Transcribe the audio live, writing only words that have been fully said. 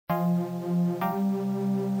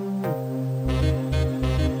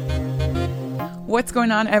What's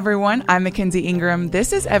going on, everyone? I'm Mackenzie Ingram.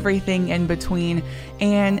 This is Everything in Between.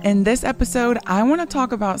 And in this episode, I want to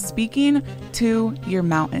talk about speaking to your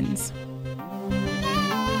mountains.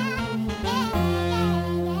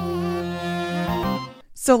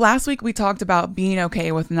 So last week we talked about being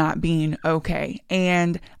okay with not being okay.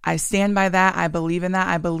 And I stand by that. I believe in that.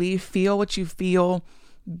 I believe feel what you feel,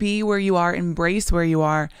 be where you are, embrace where you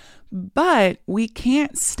are. But we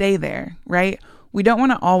can't stay there, right? We don't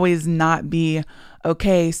want to always not be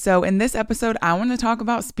okay. So in this episode, I want to talk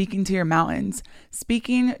about speaking to your mountains,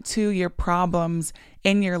 speaking to your problems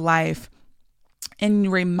in your life,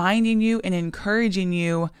 and reminding you and encouraging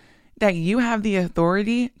you that you have the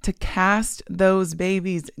authority to cast those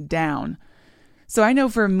babies down. So I know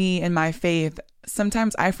for me in my faith,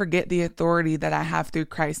 sometimes I forget the authority that I have through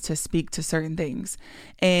Christ to speak to certain things.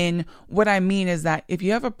 And what I mean is that if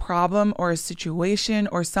you have a problem or a situation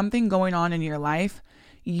or something going on in your life,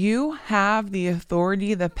 you have the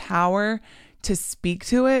authority, the power to speak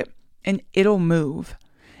to it, and it'll move.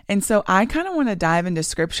 And so I kind of want to dive into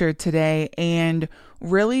scripture today and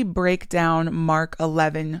really break down Mark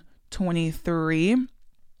 11:23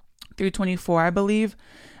 through 24, I believe,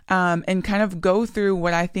 and kind of go through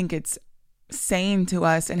what I think it's saying to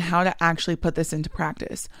us and how to actually put this into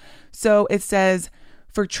practice. So it says,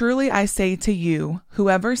 "For truly I say to you,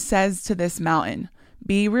 whoever says to this mountain,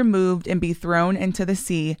 be removed and be thrown into the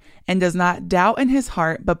sea, and does not doubt in his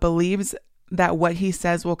heart, but believes that what he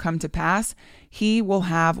says will come to pass, he will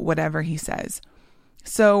have whatever he says."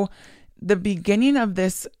 So the beginning of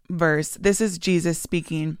this verse, this is Jesus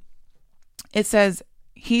speaking. It says,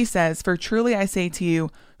 he says, "For truly I say to you,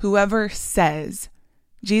 whoever says."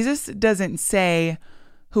 Jesus doesn't say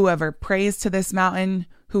whoever prays to this mountain,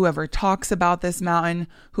 whoever talks about this mountain,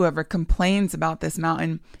 whoever complains about this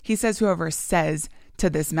mountain. He says whoever says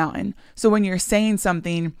to this mountain. So when you're saying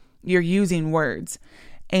something, you're using words.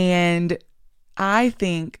 And I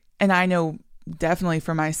think, and I know definitely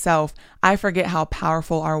for myself, I forget how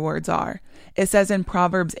powerful our words are. It says in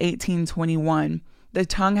Proverbs 18:21, "The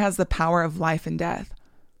tongue has the power of life and death."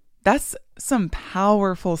 That's some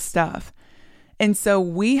powerful stuff. And so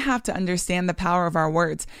we have to understand the power of our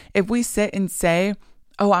words. If we sit and say,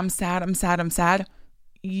 "Oh, I'm sad, I'm sad, I'm sad,"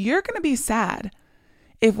 you're going to be sad.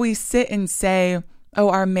 If we sit and say, "Oh,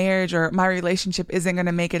 our marriage or my relationship isn't going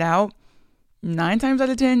to make it out," 9 times out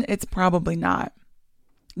of 10, it's probably not.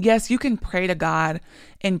 Yes, you can pray to God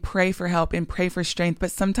and pray for help and pray for strength, but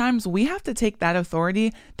sometimes we have to take that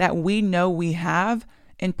authority that we know we have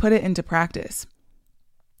and put it into practice.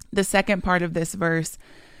 The second part of this verse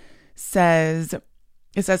says,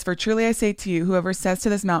 "For truly I say to you, whoever says to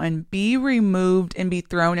this mountain, be removed and be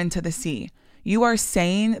thrown into the sea." You are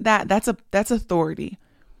saying that's authority.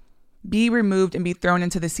 Be removed and be thrown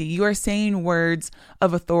into the sea. You are saying words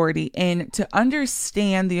of authority. And to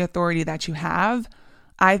understand the authority that you have,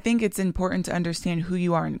 I think it's important to understand who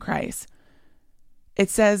you are in Christ. It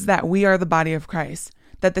says that we are the body of Christ,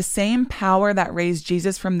 that the same power that raised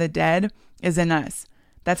Jesus from the dead is in us.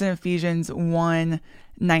 That's in Ephesians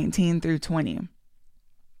 1:19 through 20.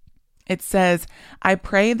 It says, "I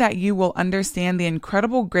pray that you will understand the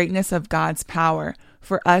incredible greatness of God's power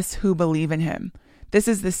for us who believe in him. This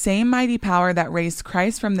is the same mighty power that raised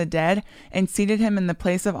Christ from the dead and seated him in the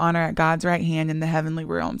place of honor at God's right hand in the heavenly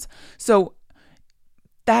realms." So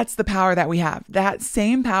that's the power that we have. That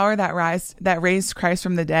same power that raised Christ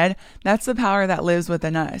from the dead, that's the power that lives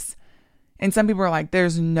within us. And some people are like,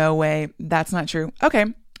 "There's no way that's not true." Okay,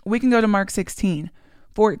 we can go to Mark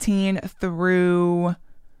 16:14 through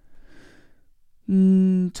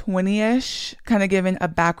 20-ish, kind of giving a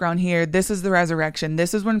background here. This is the resurrection.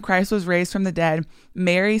 This is when Christ was raised from the dead.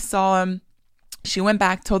 Mary saw him. She went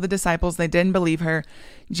back, told the disciples. They didn't believe her.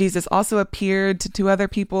 Jesus also appeared to 2 other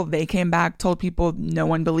people. They came back, told people. No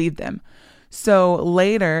one believed them. So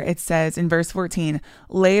later, it says in verse 14,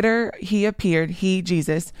 "Later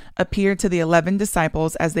Jesus, appeared to the 11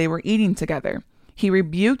 disciples as they were eating together. He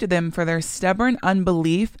rebuked them for their stubborn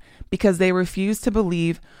unbelief because they refused to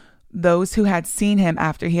believe those who had seen him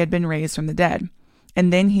after he had been raised from the dead.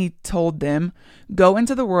 And then he told them, 'Go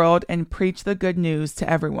into the world and preach the good news to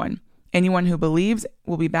everyone. Anyone who believes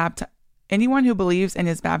and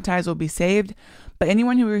is baptized will be saved, but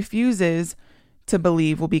anyone who refuses to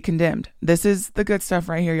believe will be condemned.'" This is the good stuff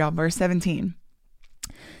right here, y'all. Verse 17.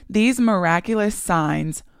 "These miraculous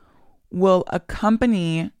signs will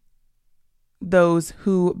accompany those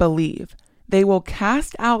who believe. They will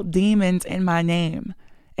cast out demons in my name,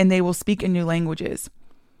 and they will speak in new languages.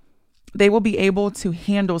 They will be able to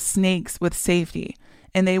handle snakes with safety,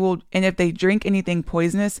 and if they drink anything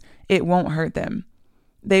poisonous, it won't hurt them.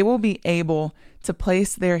 They will be able to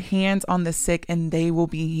place their hands on the sick and they will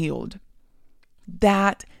be healed.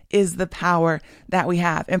 That is the power that we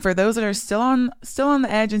have. And for those that are still on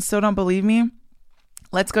the edge and still don't believe me,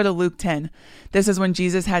 let's go to Luke 10. This is when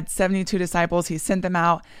Jesus had 72 disciples. He sent them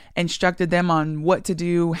out, instructed them on what to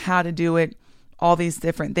do, how to do it, all these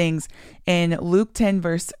different things. In Luke 10,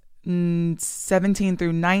 verse 17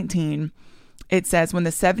 through 19, it says, when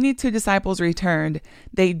the 72 disciples returned,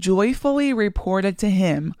 they joyfully reported to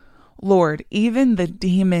him, Lord, even the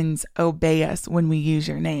demons obey us when we use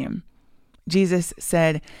your name. Jesus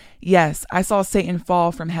said, yes, I saw Satan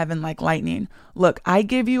fall from heaven like lightning. Look, I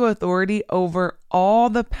give you authority over all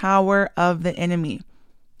the power of the enemy,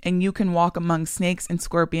 and you can walk among snakes and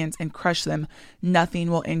scorpions and crush them. Nothing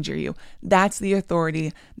will injure you. That's the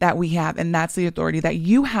authority that we have, and that's the authority that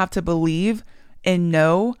you have to believe and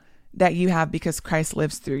know that you have because Christ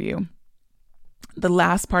lives through you. The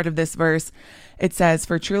last part of this verse, it says,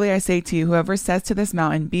 for truly I say to you, whoever says to this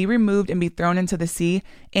mountain, be removed and be thrown into the sea,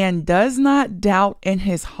 and does not doubt in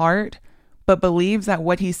his heart, but believes that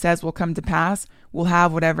what he says will come to pass, will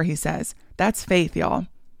have whatever he says. That's faith, y'all.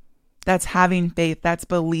 That's having faith. That's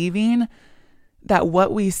believing that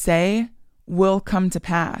what we say will come to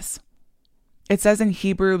pass. It says in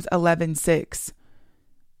Hebrews 11:6,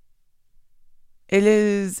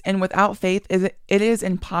 and without faith, it is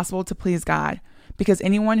impossible to please God, because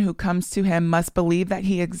anyone who comes to him must believe that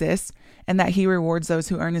he exists and that he rewards those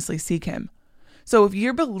who earnestly seek him. So if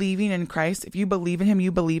you're believing in Christ, if you believe in him,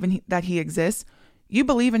 you believe that he exists, you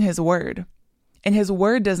believe in his word. And his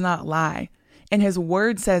word does not lie. And his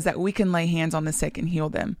word says that we can lay hands on the sick and heal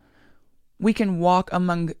them. We can walk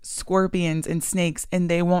among scorpions and snakes and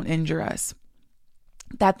they won't injure us.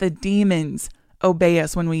 That the demons obey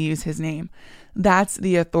us when we use his name. That's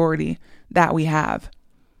the authority that we have.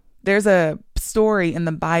 There's a story in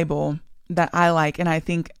the Bible that I like, and I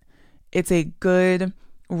think it's a good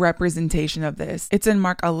representation of this. It's in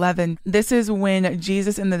Mark 11. This is when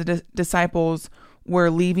Jesus and the disciples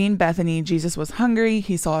were leaving Bethany. Jesus was hungry.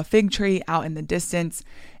 He saw a fig tree out in the distance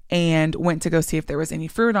and went to go see if there was any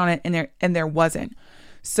fruit on it, and there wasn't.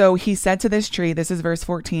 So he said to this tree, this is verse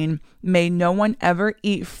 14, may no one ever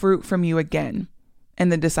eat fruit from you again.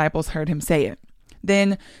 And the disciples heard him say it.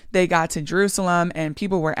 Then they got to Jerusalem and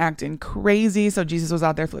people were acting crazy. So Jesus was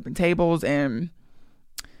out there flipping tables and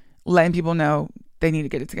letting people know they need to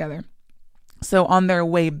get it together. So on their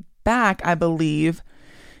way back, I believe,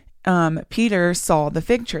 Peter saw the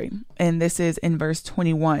fig tree. And this is in verse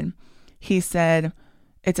 21. It said,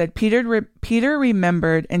 Peter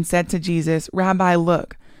remembered and said to Jesus, Rabbi,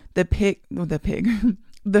 look, the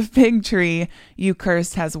fig tree you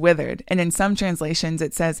cursed has withered. And in some translations,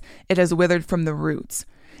 it says it has withered from the roots.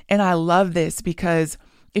 And I love this because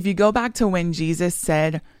if you go back to when Jesus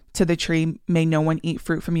said to the tree, may no one eat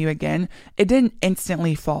fruit from you again, it didn't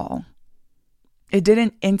instantly fall. It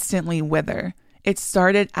didn't instantly wither. It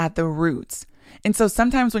started at the roots. And so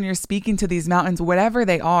sometimes when you're speaking to these mountains, whatever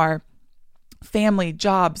they are, family,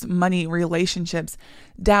 jobs, money, relationships,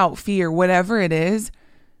 doubt, fear, whatever it is,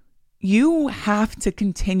 you have to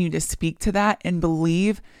continue to speak to that and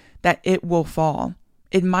believe that it will fall.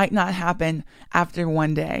 It might not happen after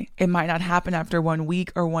one day. It might not happen after 1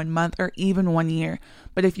 week or 1 month or even 1 year.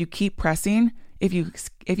 But if you keep pressing, if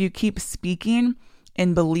you keep speaking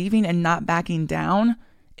and believing and not backing down,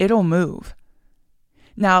 it'll move.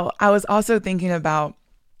 Now, I was also thinking about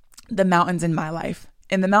the mountains in my life.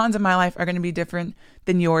 And the mountains in my life are going to be different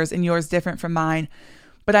than yours and yours different from mine.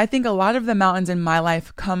 But I think a lot of the mountains in my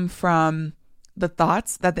life come from the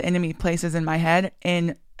thoughts that the enemy places in my head.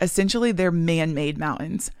 And essentially they're man-made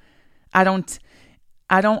mountains. I don't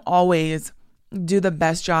always do the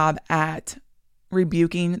best job at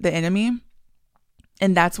rebuking the enemy.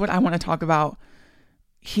 And that's what I want to talk about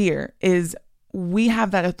here is we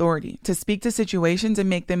have that authority to speak to situations and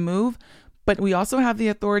make them move. But we also have the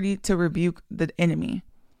authority to rebuke the enemy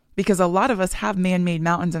because a lot of us have man-made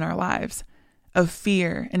mountains in our lives of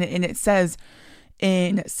fear. And it says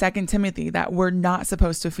in 2 Timothy that we're not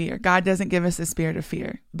supposed to fear. God doesn't give us a spirit of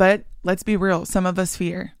fear. But let's be real. Some of us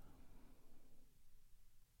fear.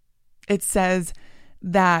 It says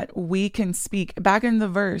that we can speak back in the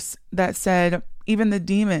verse that said, even the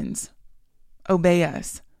demons obey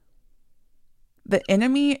us. The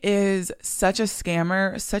enemy is such a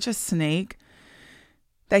scammer, such a snake,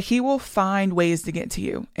 that he will find ways to get to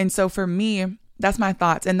you. And so for me, that's my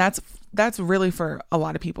thoughts. And that's really for a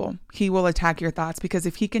lot of people. He will attack your thoughts because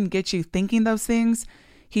if he can get you thinking those things,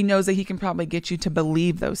 he knows that he can probably get you to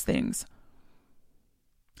believe those things.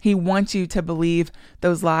 He wants you to believe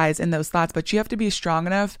those lies and those thoughts, but you have to be strong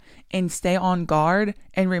enough and stay on guard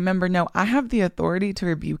and remember, no, I have the authority to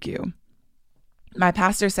rebuke you. My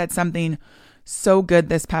pastor said something so good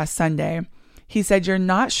this past Sunday. He said, you're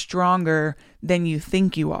not stronger than you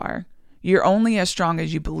think you are. You're only as strong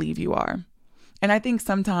as you believe you are. And I think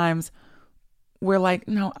sometimes we're like,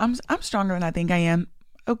 no, I'm stronger than I think I am.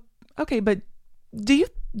 Oh, okay, but do you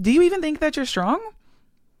even think that you're strong?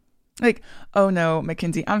 Like, oh no,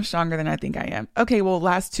 Mackenzie, I'm stronger than I think I am. Okay, well,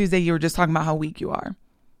 last Tuesday you were just talking about how weak you are.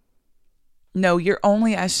 No, you're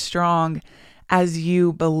only as strong as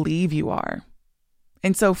you believe you are.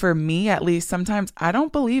 And so for me, at least, sometimes I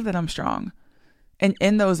don't believe that I'm strong. And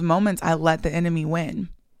in those moments, I let the enemy win.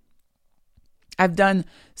 I've done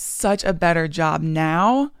such a better job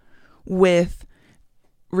now with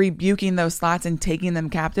rebuking those thoughts and taking them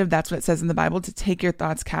captive. That's what it says in the Bible, to take your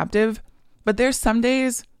thoughts captive. But there's some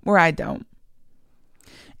days where I don't.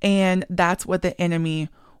 And that's what the enemy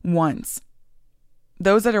wants.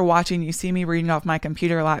 Those that are watching, you see me reading off my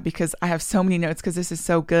computer a lot because I have so many notes because this is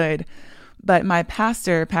so good. But my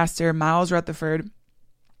Pastor Miles Rutherford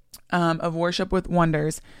of Worship with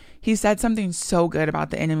Wonders, he said something so good about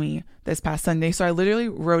the enemy this past Sunday. So I literally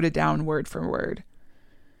wrote it down word for word.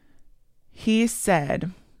 He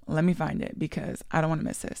said, let me find it because I don't want to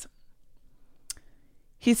miss this.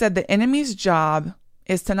 He said, the enemy's job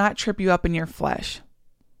is to not trip you up in your flesh,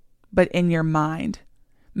 but in your mind.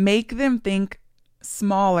 Make them think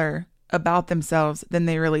smaller about themselves than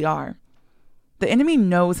they really are. The enemy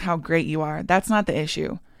knows how great you are. That's not the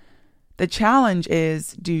issue. The challenge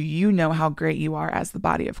is, do you know how great you are as the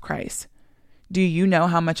body of Christ? Do you know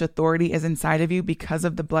how much authority is inside of you because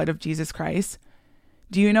of the blood of Jesus Christ?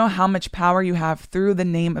 Do you know how much power you have through the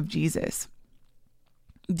name of Jesus?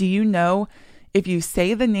 Do you know if you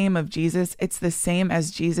say the name of Jesus, it's the same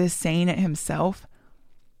as Jesus saying it himself?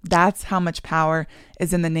 That's how much power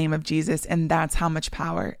is in the name of Jesus, and that's how much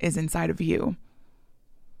power is inside of you.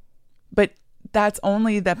 But that's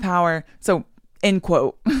only the power. So, end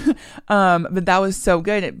quote. But that was so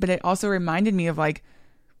good. But it also reminded me of like,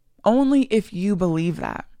 only if you believe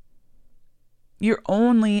that. You're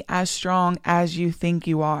only as strong as you think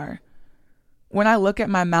you are. When I look at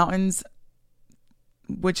my mountains,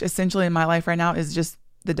 which essentially in my life right now is just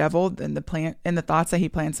the devil and the plant and the thoughts that he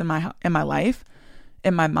plants in my life,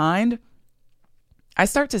 in my mind, I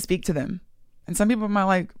start to speak to them. And some people might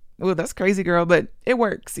like, oh, that's crazy, girl, but it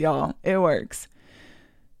works, y'all. It works.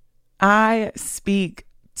 I speak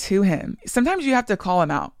to him. Sometimes you have to call him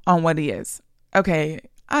out on what he is. Okay,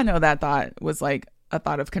 I know that thought was like a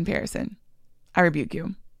thought of comparison. I rebuke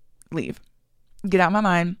you. Leave. Get out of my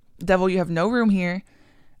mind. Devil, you have no room here.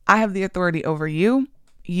 I have the authority over you.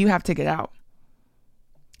 You have to get out.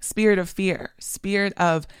 Spirit of fear, spirit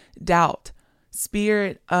of doubt,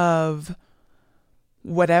 spirit of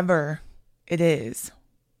whatever it is,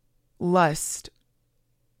 lust,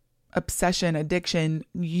 obsession, addiction,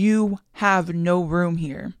 you have no room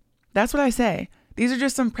here. That's what I say. These are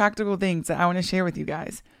just some practical things that I want to share with you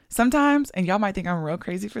guys. Sometimes, and y'all might think I'm real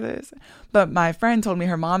crazy for this, but my friend told me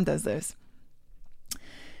her mom does this.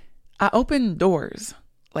 I open doors,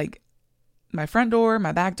 like my front door,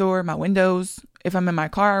 my back door, my windows. If I'm in my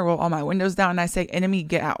car, I roll all my windows down and I say, enemy,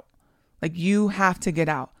 get out. Like, you have to get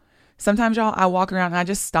out. Sometimes, y'all, I walk around and I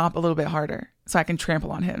just stomp a little bit harder so I can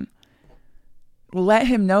trample on him. Let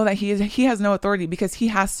him know that he has no authority because he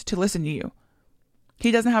has to listen to you.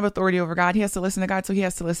 He doesn't have authority over God. He has to listen to God, so he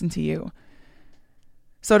has to listen to you.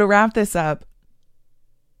 So to wrap this up,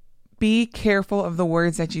 be careful of the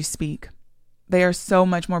words that you speak. They are so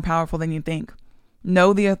much more powerful than you think.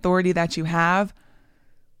 Know the authority that you have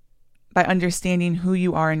by understanding who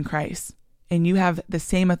you are in Christ. And you have the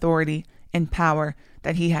same authority and power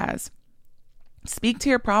that he has. Speak to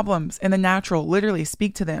your problems in the natural. Literally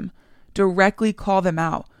speak to them. Directly call them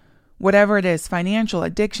out. Whatever it is, financial,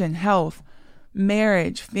 addiction, health,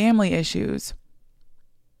 marriage, family issues.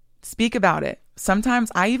 Speak about it.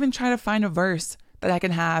 Sometimes I even try to find a verse that I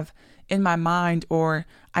can have in my mind, or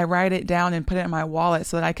I write it down and put it in my wallet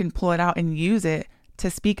so that I can pull it out and use it to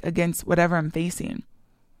speak against whatever I'm facing.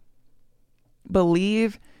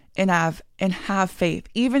 Believe and have faith.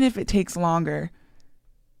 Even if it takes longer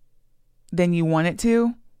than you want it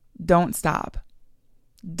to, don't stop.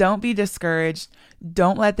 Don't be discouraged.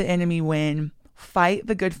 Don't let the enemy win. Fight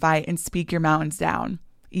the good fight and speak your mountains down.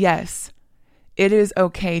 Yes, it is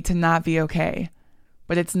okay to not be okay,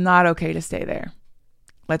 but it's not okay to stay there.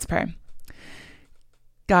 Let's pray.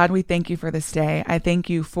 God, we thank you for this day. I thank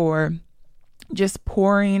you for just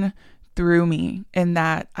pouring through me, and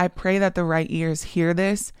that I pray that the right ears hear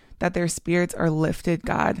this, that their spirits are lifted,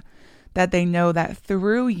 God, that they know that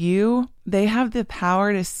through you, they have the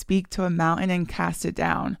power to speak to a mountain and cast it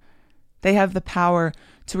down. They have the power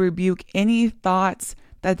to rebuke any thoughts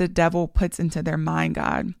that the devil puts into their mind,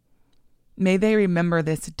 God. May they remember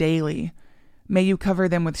this daily. May you cover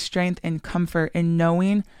them with strength and comfort in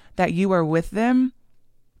knowing that you are with them,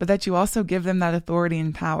 but that you also give them that authority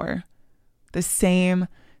and power, the same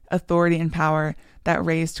authority and power that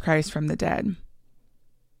raised Christ from the dead.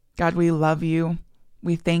 God, we love you,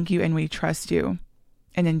 we thank you, and we trust you.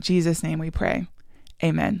 And in Jesus' name we pray.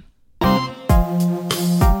 Amen.